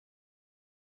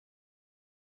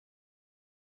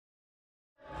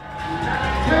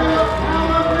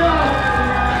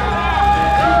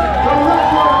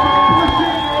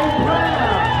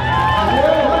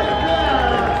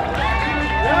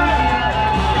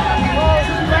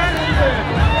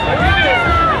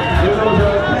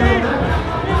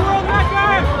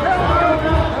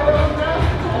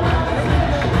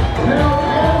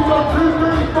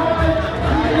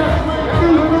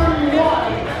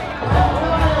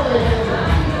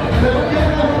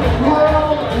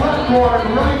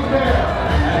Right there.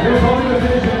 And here's only the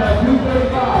division of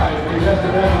 235. He has the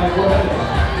deadline for it.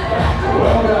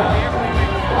 Well done.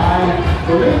 I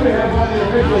believe we have one of the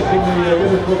officials from the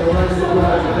Women's Book of Records today.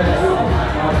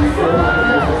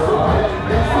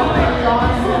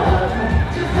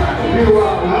 To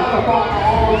ratify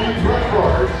all of these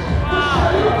records.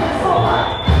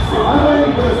 I'm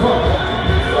waiting for this one.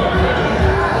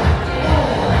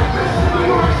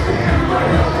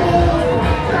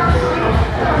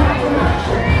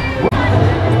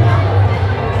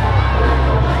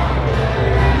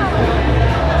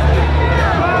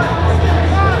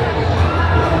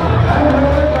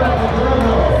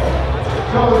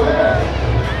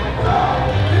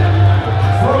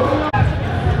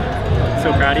 So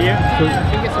proud of you.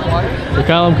 Can you get some water? So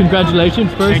Calum,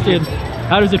 congratulations first. And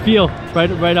how does it feel?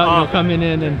 Right out, you know, coming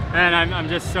in and. Man, I'm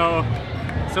just so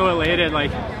elated,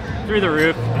 like through the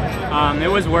roof. It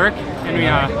was work, and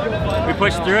we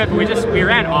pushed through it, but we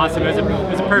ran awesome. It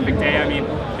was a perfect day. I mean,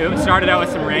 it started out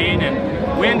with some rain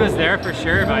and wind was there for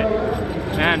sure, but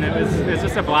man, it was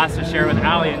just a blast to share with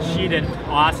Allie, and she did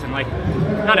awesome. Like,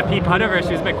 not a peep out of her.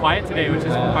 She was a bit quiet today, which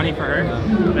is funny for her,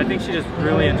 but I think she just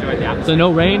really enjoyed the atmosphere. So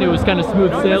no rain, it was kind of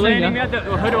smooth sailing. Yeah? We had the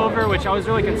hood over, which I was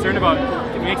really concerned about.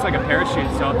 It makes like a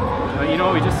parachute, so you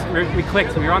know, we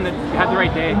clicked. We had the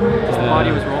right day. Just the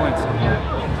body was rolling. So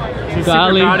she's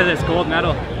super proud of this gold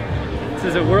medal. This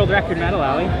is a world record medal,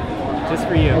 Allie, just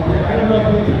for you.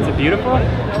 Is it beautiful?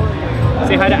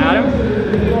 Say hi to Adam.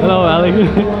 Hello, Allie.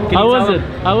 How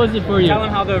was it for you? Tell him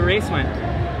how the race went.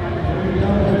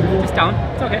 Just tell him.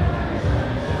 It's okay.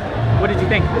 What did you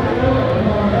think? Good,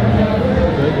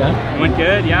 yeah. It went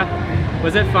good, yeah.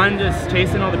 Was it fun just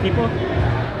chasing all the people?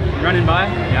 Running by?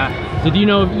 Yeah. So do you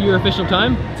know your official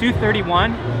time?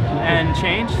 2:31 and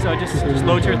change, so just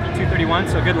low to 2:31,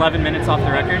 so a good 11 minutes off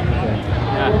the record.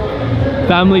 Yeah.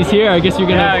 Family's here, I guess you're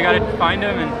gonna... Yeah, I gotta find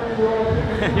them and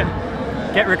yeah,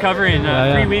 get recovering.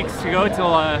 3 weeks to go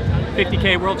till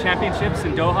 50K World Championships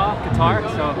in Doha, Qatar,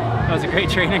 so that was a great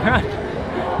training run.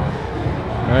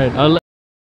 All right,